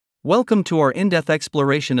Welcome to our in-depth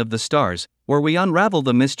exploration of the stars, where we unravel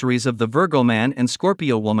the mysteries of the Virgo man and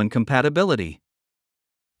Scorpio woman compatibility.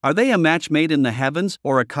 Are they a match made in the heavens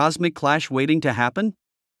or a cosmic clash waiting to happen?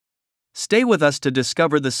 Stay with us to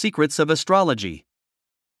discover the secrets of astrology.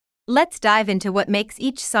 Let's dive into what makes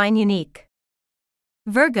each sign unique.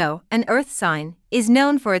 Virgo, an earth sign, is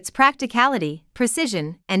known for its practicality,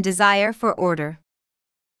 precision, and desire for order.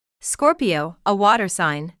 Scorpio, a water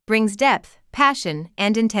sign, brings depth, passion,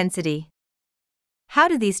 and intensity. How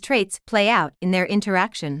do these traits play out in their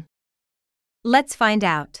interaction? Let's find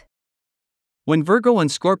out. When Virgo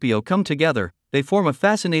and Scorpio come together, they form a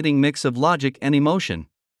fascinating mix of logic and emotion.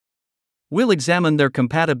 We'll examine their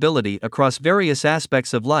compatibility across various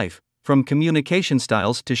aspects of life, from communication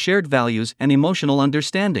styles to shared values and emotional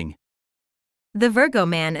understanding. The Virgo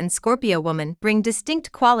man and Scorpio woman bring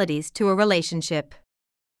distinct qualities to a relationship.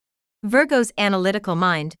 Virgo's analytical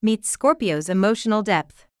mind meets Scorpio's emotional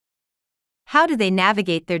depth. How do they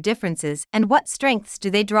navigate their differences and what strengths do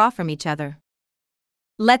they draw from each other?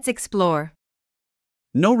 Let's explore.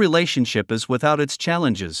 No relationship is without its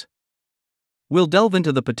challenges. We'll delve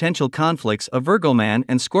into the potential conflicts a Virgo man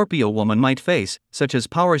and Scorpio woman might face, such as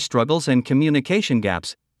power struggles and communication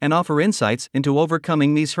gaps, and offer insights into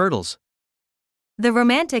overcoming these hurdles. The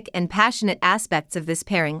romantic and passionate aspects of this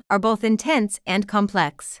pairing are both intense and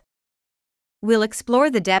complex. We'll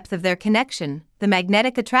explore the depth of their connection, the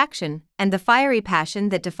magnetic attraction, and the fiery passion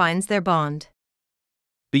that defines their bond.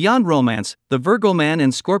 Beyond romance, the Virgo man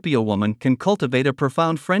and Scorpio woman can cultivate a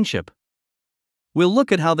profound friendship. We'll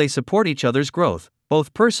look at how they support each other's growth,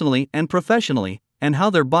 both personally and professionally, and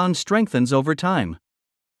how their bond strengthens over time.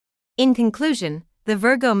 In conclusion, the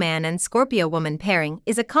Virgo man and Scorpio woman pairing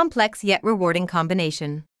is a complex yet rewarding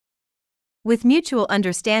combination. With mutual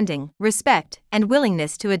understanding, respect, and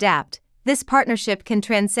willingness to adapt, this partnership can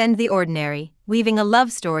transcend the ordinary, weaving a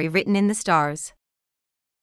love story written in the stars.